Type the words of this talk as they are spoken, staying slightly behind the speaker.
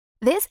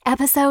This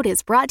episode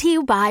is brought to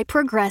you by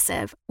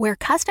Progressive, where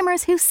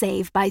customers who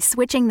save by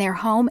switching their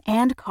home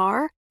and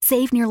car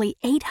save nearly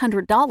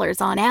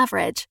 $800 on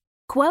average.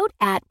 Quote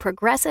at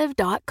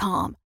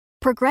Progressive.com.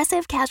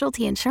 Progressive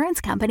Casualty Insurance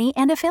Company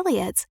and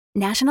Affiliates.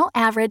 National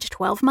average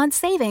 12-month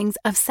savings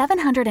of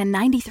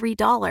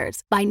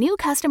 $793 by new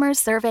customers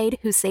surveyed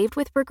who saved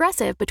with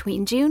Progressive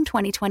between June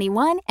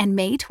 2021 and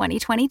May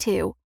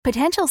 2022.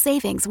 Potential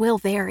savings will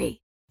vary.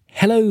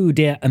 Hello,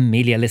 dear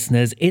Amelia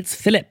listeners, it's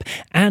Philip,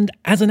 and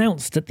as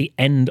announced at the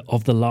end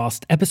of the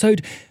last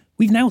episode,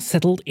 we've now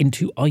settled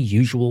into our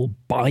usual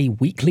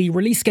bi-weekly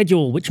release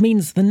schedule, which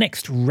means the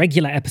next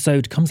regular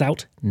episode comes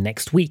out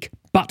next week.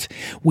 But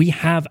we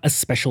have a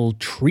special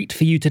treat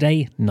for you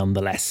today,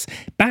 nonetheless.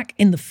 Back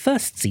in the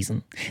first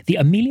season, the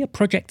Amelia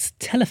Project's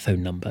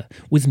telephone number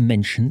was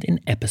mentioned in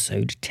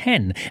episode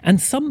 10,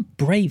 and some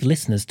brave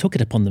listeners took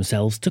it upon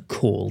themselves to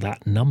call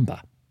that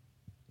number.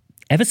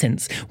 Ever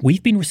since,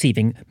 we've been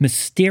receiving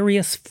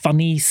mysterious,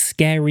 funny,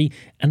 scary,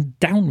 and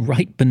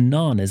downright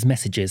bananas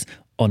messages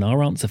on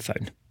our answer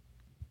phone.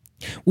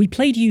 We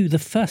played you the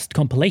first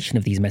compilation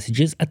of these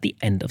messages at the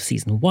end of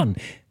season 1,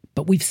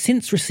 but we've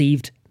since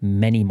received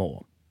many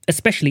more,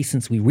 especially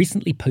since we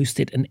recently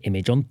posted an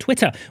image on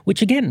Twitter,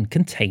 which again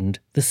contained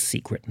the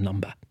secret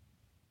number.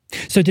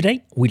 So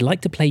today, we'd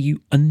like to play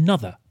you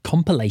another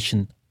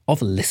compilation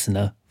of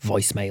listener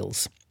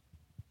voicemails.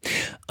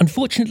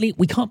 Unfortunately,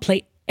 we can't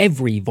play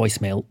every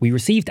voicemail we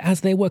received,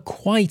 as there were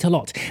quite a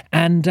lot,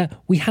 and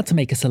we had to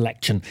make a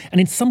selection.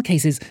 And in some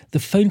cases, the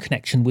phone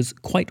connection was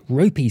quite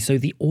ropey, so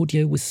the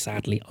audio was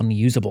sadly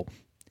unusable.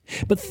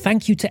 But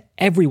thank you to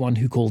everyone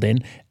who called in,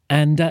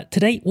 and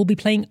today we'll be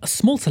playing a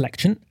small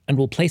selection, and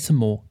we'll play some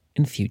more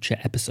in future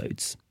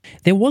episodes.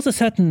 There was a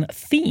certain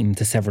theme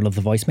to several of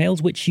the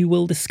voicemails, which you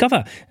will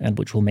discover, and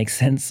which will make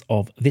sense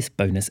of this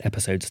bonus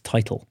episode's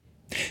title.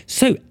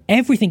 So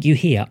everything you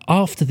hear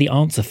after the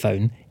answer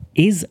phone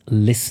is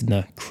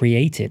listener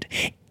created,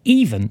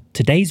 even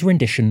today's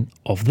rendition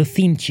of the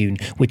theme tune,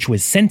 which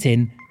was sent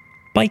in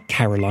by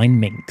Caroline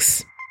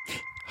Minks.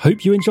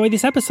 Hope you enjoy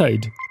this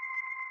episode.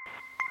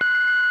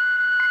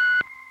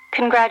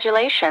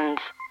 Congratulations.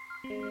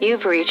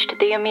 You've reached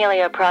the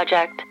Amelia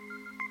Project.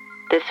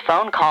 This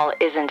phone call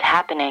isn't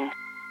happening.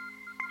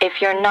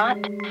 If you're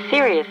not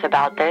serious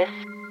about this,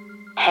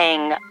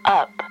 hang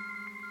up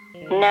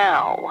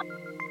now.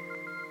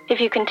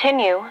 If you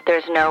continue,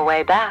 there's no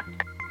way back.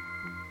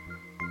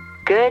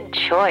 Good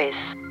choice.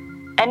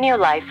 A new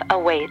life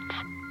awaits.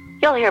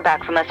 You'll hear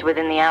back from us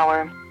within the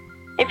hour.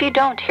 If you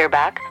don't hear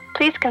back,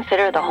 please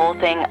consider the whole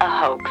thing a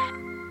hoax.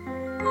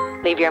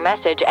 Leave your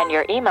message and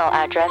your email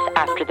address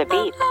after the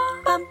beep.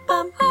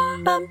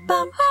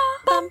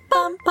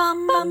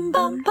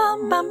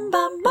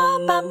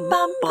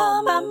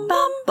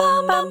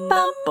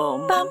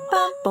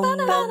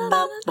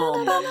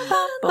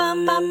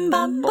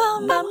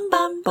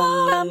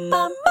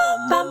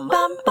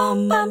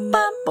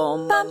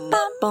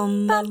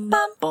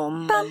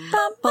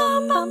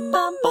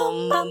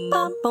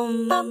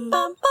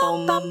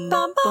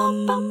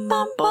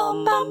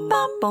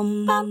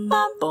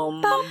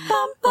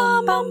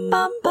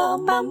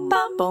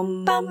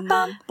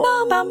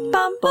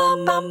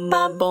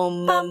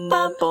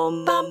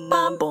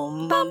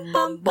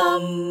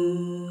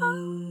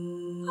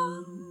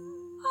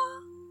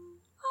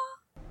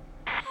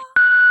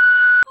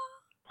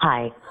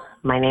 Hi,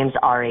 my name's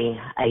Ari.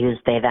 I use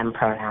they, them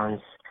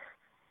pronouns,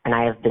 and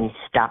I have been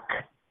stuck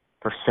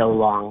for so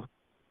long.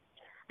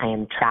 I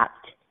am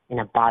trapped in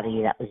a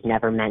body that was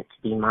never meant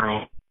to be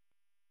mine,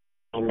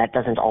 and that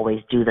doesn't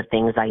always do the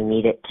things I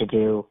need it to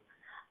do.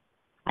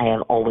 I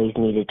have always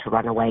needed to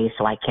run away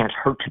so I can't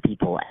hurt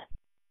people.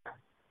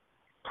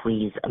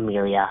 Please,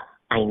 Amelia,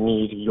 I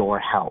need your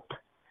help.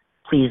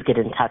 Please get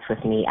in touch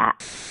with me at...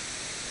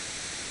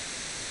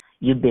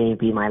 You may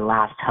be my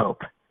last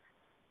hope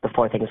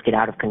before things get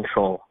out of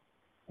control.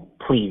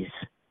 Please,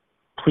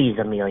 please,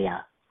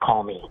 Amelia,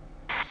 call me.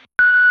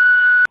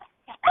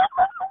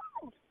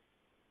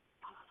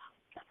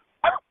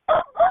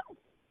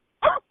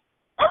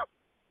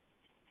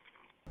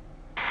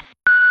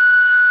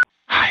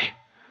 Hi,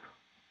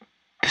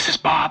 this is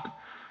Bob.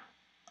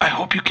 I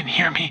hope you can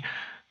hear me.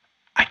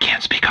 I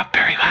can't speak up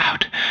very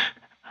loud.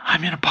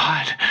 I'm in a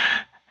pod,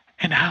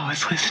 and Al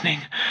is listening.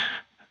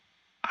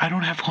 I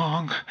don't have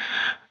long.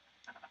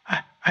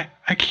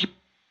 I keep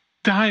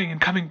dying and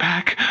coming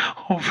back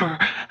over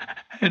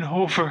and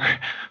over.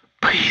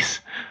 Please,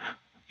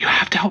 you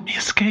have to help me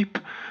escape.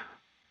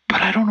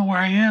 But I don't know where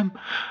I am.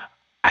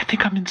 I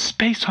think I'm in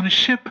space on a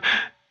ship,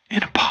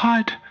 in a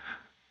pod.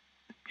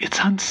 It's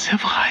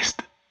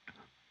uncivilized.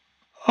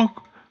 Oh,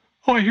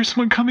 I hear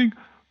someone coming.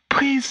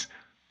 Please,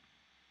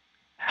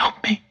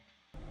 help me.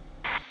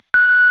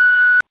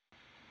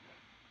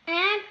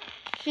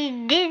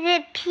 To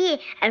disappear.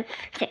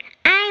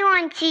 I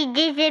want to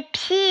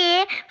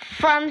disappear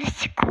from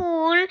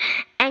school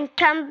and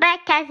come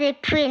back as a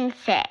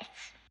princess.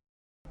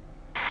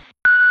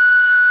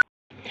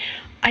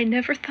 I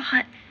never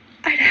thought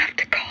I'd have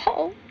to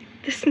call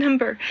this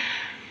number.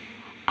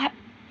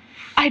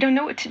 I I don't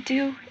know what to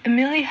do.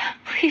 Amelia,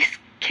 please,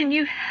 can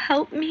you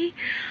help me?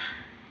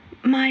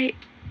 My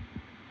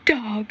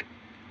dog,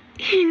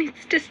 he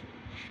needs to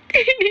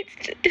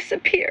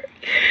disappear.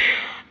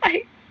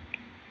 I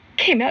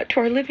came out to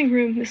our living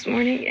room this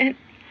morning and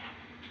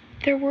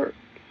there were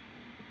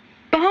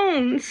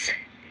bones.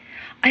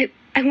 I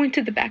went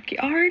to the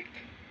backyard.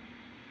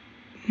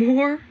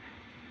 More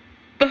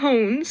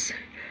bones.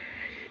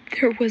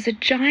 There was a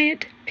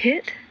giant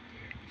pit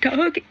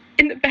dug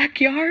in the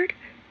backyard.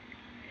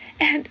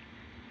 And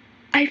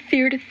I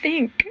fear to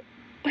think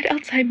what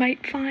else I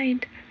might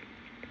find.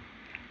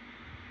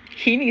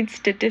 He needs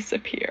to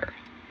disappear.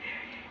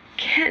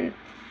 Can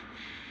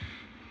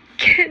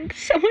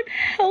someone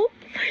help?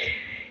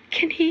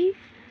 Can he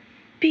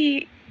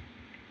be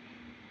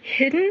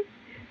hidden?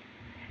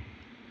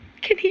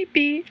 Can he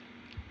be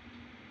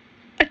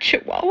a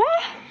chihuahua?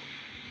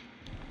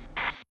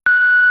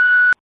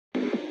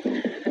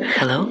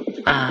 Hello?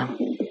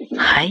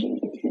 Hi?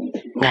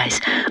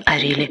 Guys, I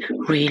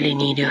really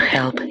need your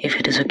help, if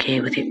it is okay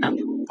with you.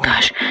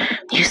 Gosh,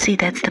 you see,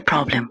 that's the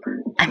problem.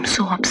 I'm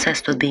so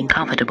obsessed with being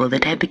comfortable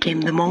that I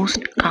became the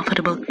most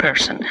comfortable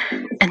person.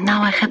 And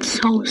now I have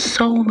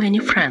so many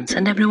friends,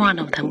 and every one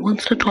of them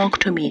wants to talk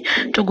to me,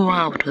 to go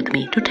out with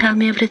me, to tell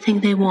me everything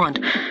they want.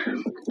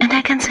 And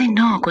I can say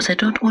no, because I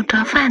don't want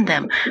to offend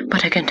them,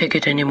 but I can't take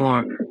it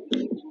anymore.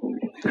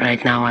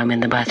 Right now I'm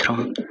in the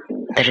bathroom.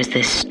 There is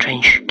this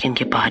strange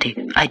kinky party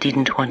I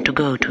didn't want to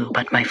go to,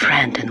 but my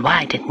friend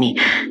invited me,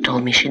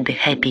 told me she'd be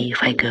happy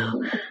if I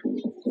go.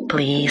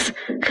 Please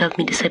help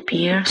me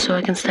disappear so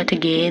I can start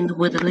again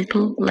with a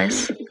little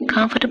less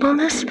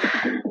comfortableness.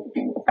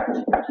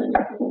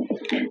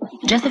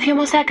 Just a few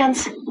more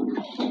seconds.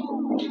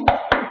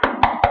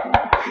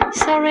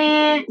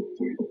 Sorry.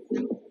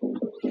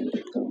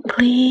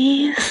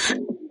 Please.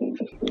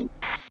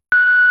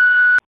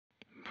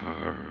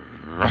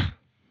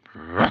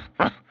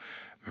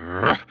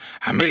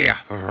 Amelia,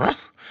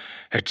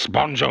 it's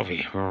Bon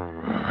Jovi.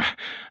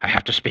 I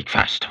have to speak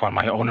fast while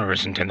my owner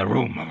isn't in the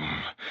room.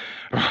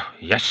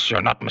 Yes,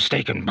 you're not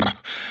mistaken.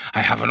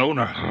 I have an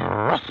owner.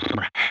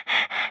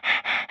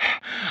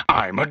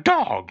 I'm a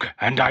dog,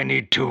 and I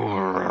need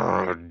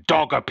to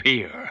dog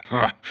appear.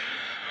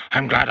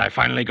 I'm glad I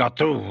finally got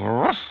through.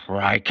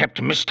 I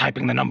kept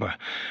mistyping the number.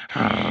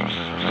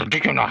 Do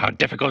you know how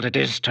difficult it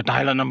is to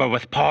dial a number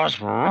with pause?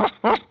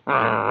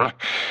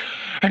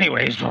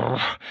 Anyways,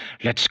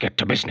 let's get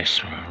to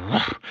business.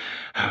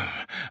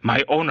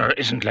 My owner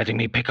isn't letting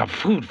me pick up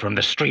food from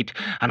the street,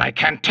 and I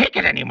can't take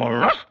it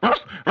anymore.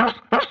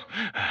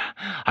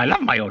 I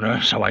love my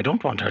owner, so I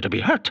don't want her to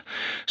be hurt.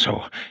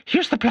 So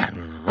here's the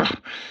plan.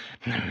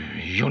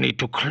 You need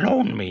to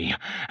clone me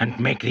and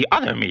make the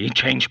other me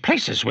change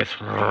places with,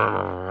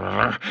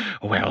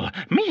 well,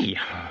 me.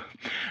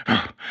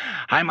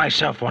 I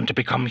myself want to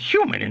become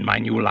human in my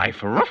new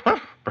life.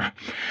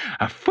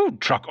 A food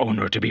truck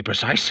owner, to be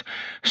precise,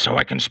 so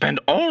I can spend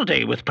all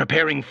day with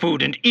preparing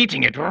food and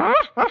eating it.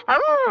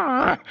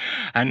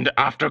 And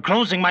after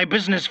closing my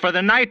business for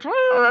the night,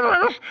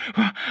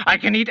 I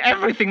can eat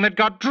everything that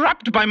got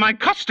dropped by my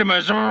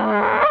customers.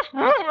 That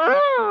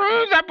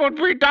would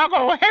be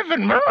doggo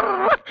heaven.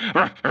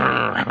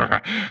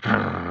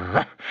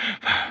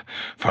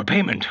 For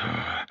payment,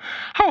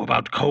 how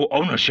about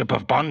co-ownership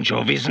of Bon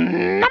Jovi's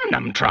Num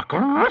Num truck?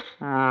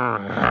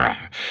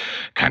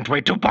 Can't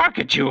wait to bark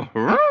at you.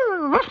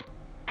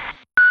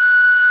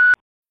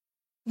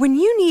 When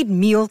you need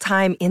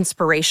mealtime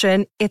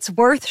inspiration, it's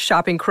worth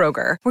shopping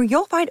Kroger, where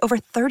you'll find over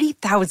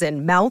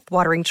 30,000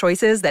 mouth-watering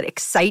choices that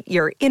excite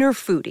your inner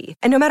foodie.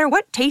 And no matter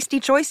what tasty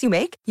choice you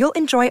make, you'll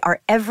enjoy our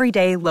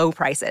everyday low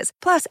prices,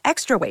 plus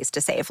extra ways to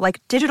save,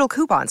 like digital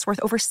coupons worth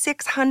over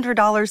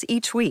 $600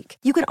 each week.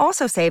 You can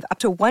also save up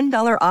to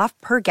 $1 off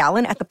per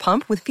gallon at the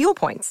pump with fuel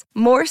points.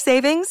 More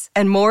savings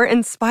and more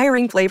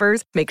inspiring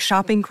flavors make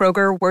shopping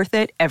Kroger worth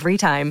it every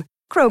time.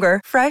 Kroger,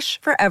 fresh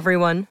for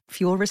everyone.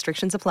 Fuel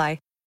restrictions apply.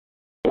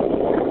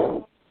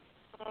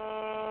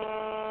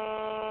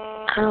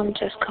 I'm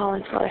just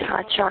calling for a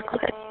hot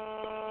chocolate.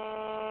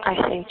 I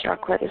think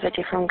chocolate is a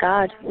different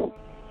god.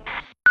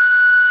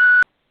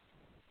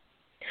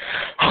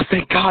 Oh,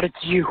 thank God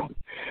it's you.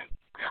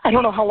 I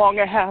don't know how long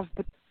I have,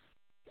 but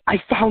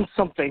I found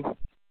something.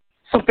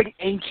 Something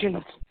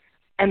ancient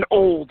and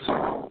old.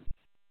 To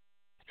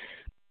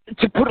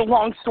put a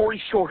long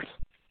story short,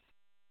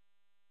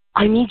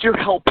 I need your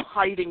help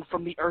hiding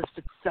from the Earth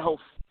itself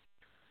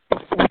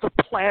before the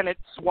planet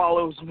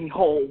swallows me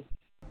whole.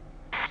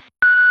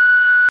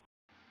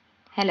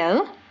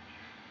 Hello?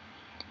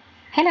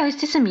 Hello, is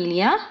this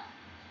Amelia?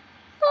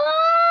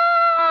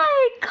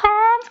 I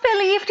can't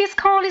believe this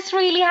call is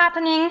really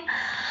happening.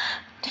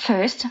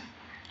 First,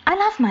 I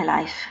love my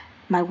life,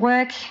 my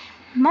work,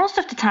 most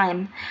of the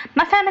time,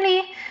 my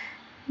family,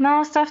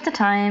 most of the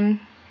time,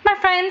 my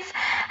friends,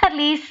 at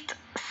least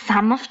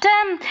some of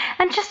them,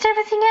 and just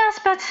everything else,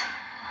 but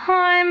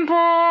I'm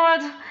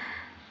bored.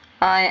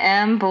 I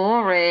am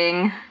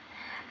boring.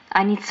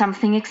 I need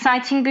something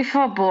exciting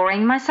before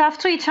boring myself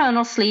to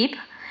eternal sleep.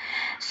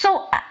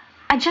 So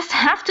I just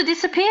have to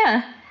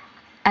disappear.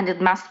 and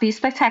it must be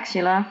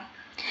spectacular.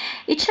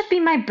 It should be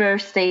my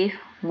birthday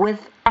with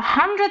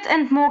 100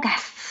 and more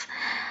guests.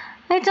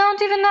 I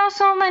don't even know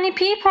so many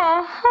people,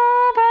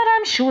 but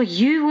I'm sure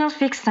you will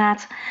fix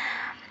that.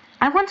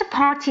 I want a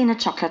party in a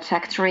chocolate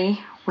factory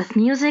with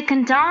music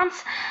and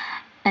dance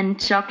and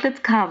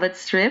chocolate-covered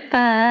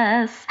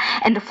strippers.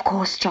 And of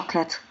course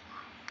chocolate.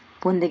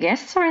 When the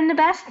guests are in the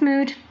best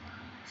mood,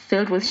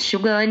 filled with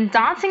sugar and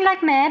dancing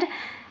like mad,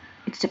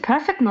 it's the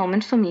perfect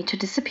moment for me to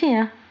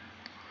disappear.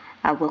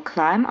 I will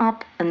climb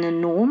up an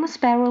enormous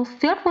barrel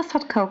filled with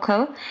hot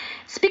cocoa,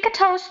 speak a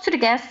toast to the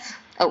guests,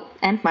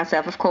 and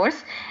myself of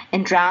course,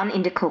 and drown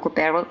in the cocoa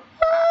barrel.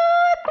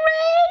 Oh,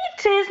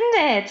 great, isn't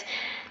it?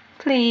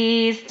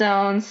 Please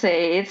don't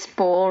say it's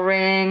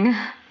boring.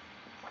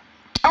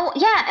 Oh,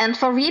 yeah, and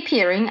for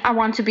reappearing, I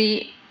want to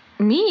be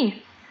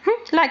me.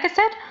 Like I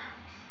said,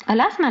 I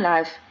love my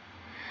life.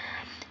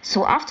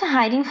 So after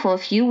hiding for a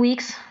few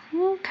weeks,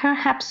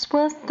 perhaps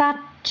with that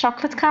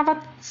chocolate-covered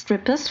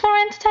strippers for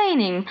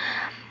entertaining,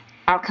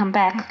 I'll come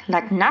back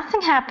like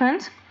nothing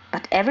happened,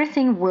 but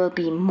everything will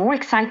be more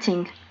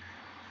exciting.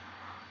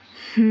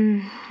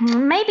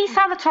 Maybe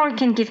Salvatore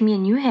can give me a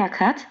new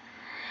haircut.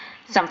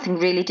 Something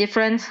really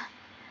different,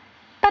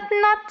 but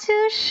not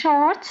too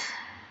short.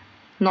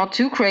 Not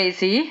too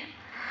crazy.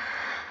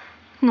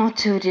 Not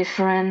too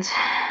different.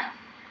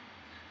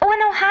 Oh,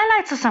 no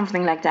highlights or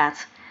something like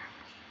that.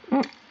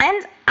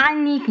 And I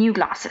need new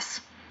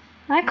glasses.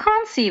 I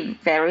can't see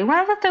very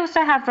well with those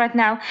I have right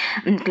now.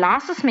 And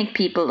glasses make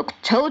people look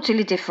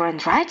totally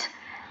different, right?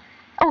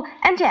 Oh,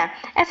 and yeah,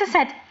 as I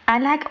said, I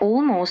like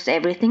almost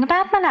everything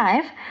about my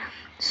life.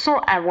 So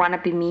I want to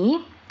be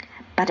me,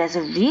 but as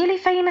a really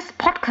famous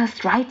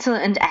podcast writer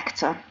and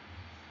actor.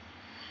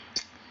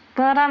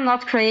 But I'm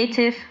not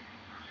creative.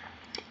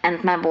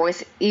 And my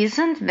voice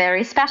isn't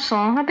very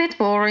special. A bit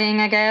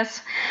boring, I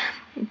guess.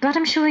 But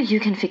I'm sure you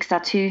can fix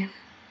that too.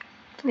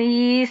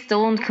 Please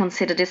don't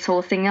consider this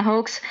whole thing a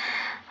hoax.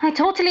 I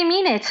totally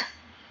mean it.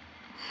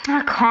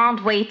 I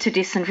can't wait to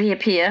dis and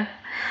reappear.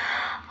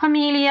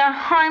 Amelia,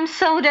 I'm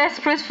so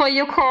desperate for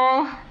your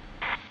call.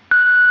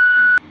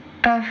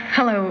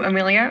 Hello,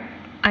 Amelia.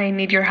 I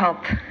need your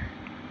help.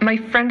 My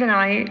friend and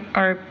I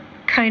are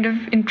kind of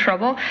in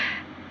trouble.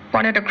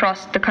 Wanted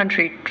across the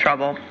country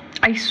trouble.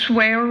 I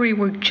swear we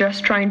were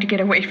just trying to get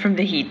away from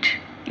the heat.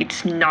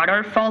 It's not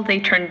our fault they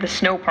turned the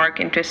snow park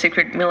into a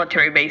secret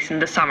military base in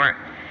the summer.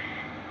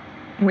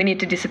 We need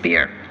to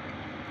disappear.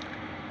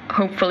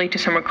 Hopefully to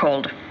somewhere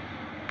cold.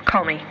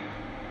 Call me.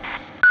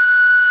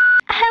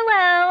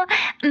 Hello,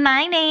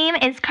 my name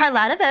is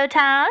Carlotta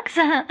Botox.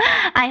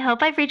 I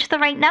hope I've reached the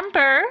right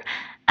number.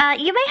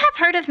 You may have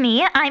heard of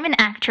me. I'm an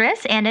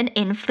actress and an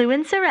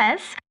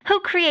influenceress who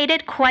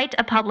created quite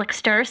a public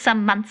stir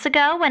some months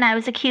ago when I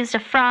was accused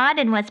of fraud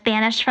and was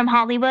banished from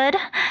Hollywood.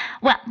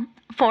 Well,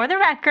 for the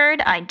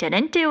record, I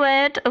didn't do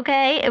it,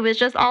 okay? It was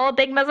just all a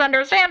big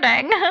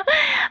misunderstanding.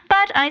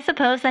 But I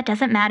suppose that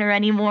doesn't matter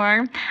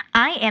anymore.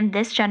 I am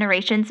this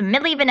generation's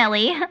Milli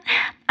Vanilli.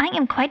 I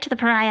am quite the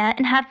pariah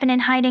and have been in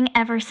hiding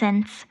ever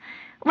since.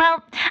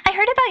 Well, I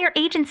heard about your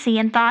agency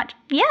and thought,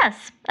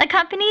 yes, a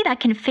company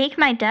that can fake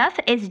my death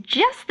is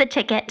just the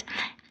ticket.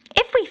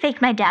 If we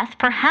fake my death,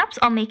 perhaps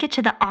I'll make it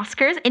to the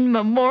Oscars in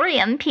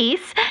memoriam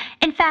piece.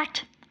 In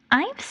fact,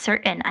 I'm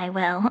certain I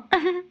will.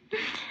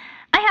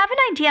 I have an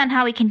idea on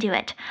how we can do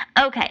it.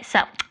 Okay,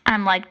 so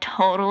I'm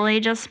totally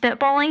just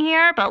spitballing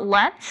here, but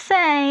let's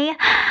say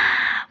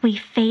we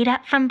fade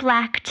up from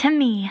black to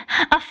me,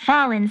 a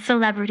fallen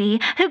celebrity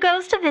who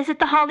goes to visit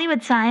the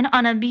Hollywood sign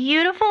on a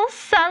beautiful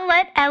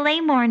sunlit LA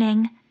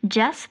morning.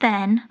 Just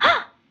then,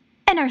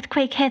 an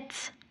earthquake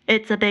hits.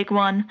 It's a big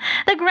one.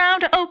 The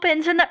ground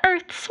opens and the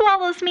earth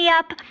swallows me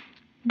up.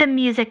 The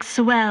music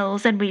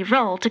swells and we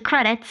roll to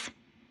credits.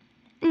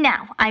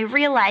 Now, I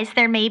realize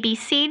there may be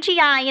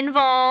CGI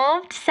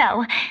involved,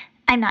 so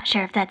I'm not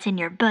sure if that's in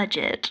your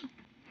budget.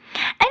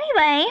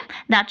 Anyway,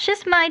 that's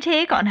just my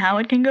take on how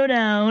it can go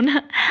down.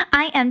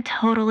 I am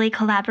totally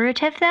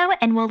collaborative, though,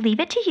 and will leave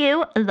it to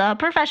you, the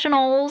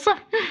professionals.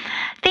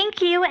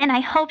 Thank you, and I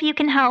hope you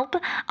can help.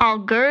 I'll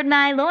gird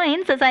my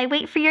loins as I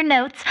wait for your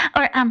notes,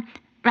 or,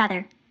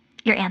 rather,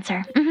 your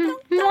answer.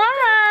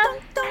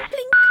 Mwah!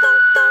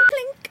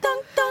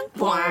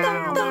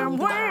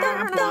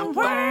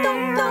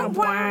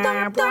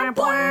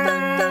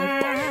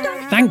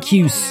 Thank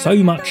you so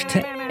much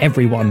to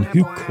everyone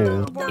who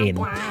called in.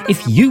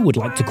 If you would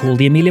like to call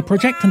the Amelia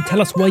Project and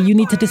tell us why you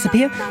need to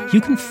disappear, you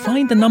can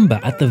find the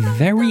number at the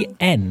very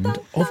end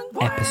of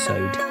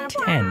episode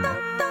 10.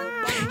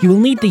 You will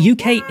need the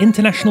UK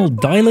international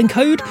dialing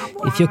code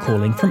if you're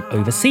calling from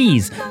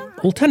overseas.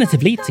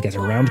 Alternatively, to get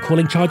around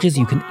calling charges,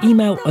 you can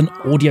email an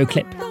audio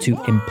clip to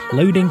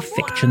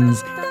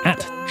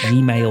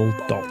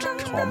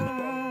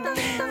implodingfictions@gmail.com.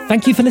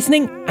 Thank you for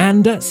listening,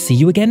 and see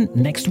you again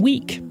next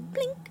week.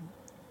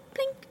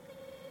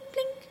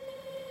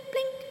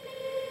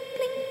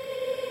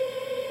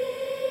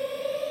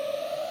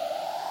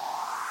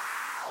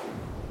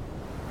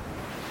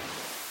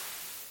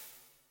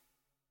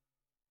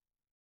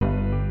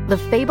 The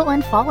Fable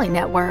and Folly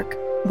Network,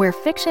 where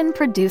fiction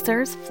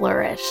producers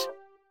flourish.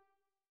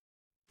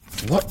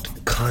 What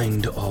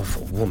kind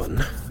of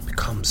woman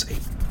becomes a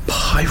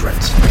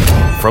pirate?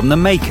 From the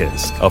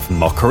makers of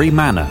Mockery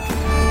Manor.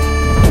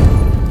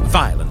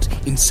 Violent,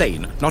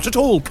 insane, not at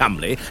all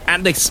comely,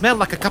 and they smell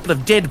like a couple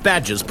of dead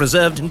badgers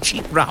preserved in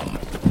cheap rum.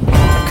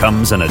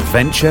 Comes an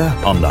adventure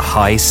on the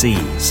high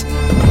seas.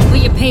 Will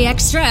you pay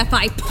extra if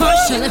I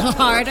push a little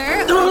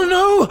harder?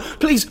 No,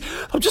 please.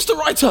 I'm just a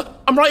writer.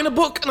 I'm writing a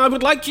book and I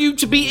would like you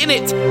to be in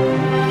it.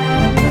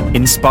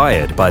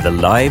 Inspired by the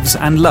lives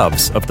and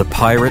loves of the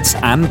pirates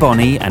Anne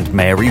Bonny and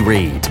Mary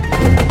Read.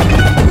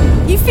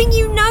 You think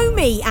you know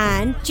me,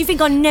 Anne? Do you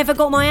think I never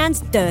got my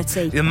hands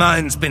dirty? Your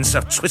mind's been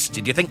so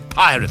twisted, you think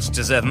pirates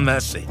deserve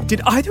mercy.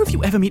 Did either of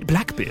you ever meet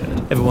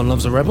Blackbeard? Everyone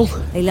loves a rebel.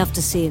 They love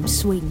to see him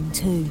swing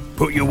too.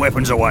 Put your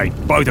weapons away,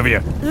 both of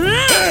you.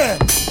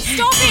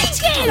 Stop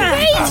it!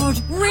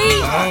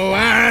 Read! Oh,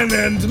 Anne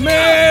and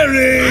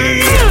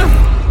Mary!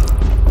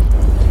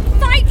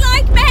 Fight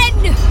like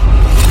men!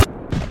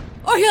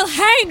 Or you'll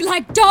hang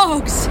like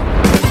dogs!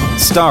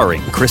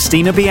 Starring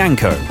Christina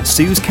Bianco,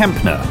 Suze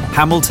Kempner,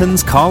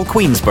 Hamilton's Carl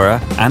Queensborough,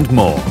 and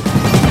more.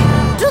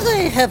 Do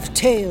they have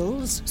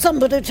tails?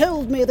 Somebody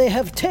told me they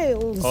have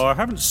tails. I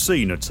haven't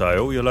seen a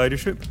tail, your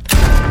ladyship.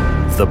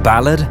 The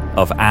Ballad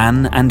of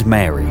Anne and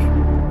Mary.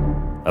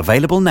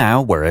 Available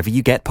now wherever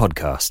you get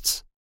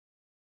podcasts.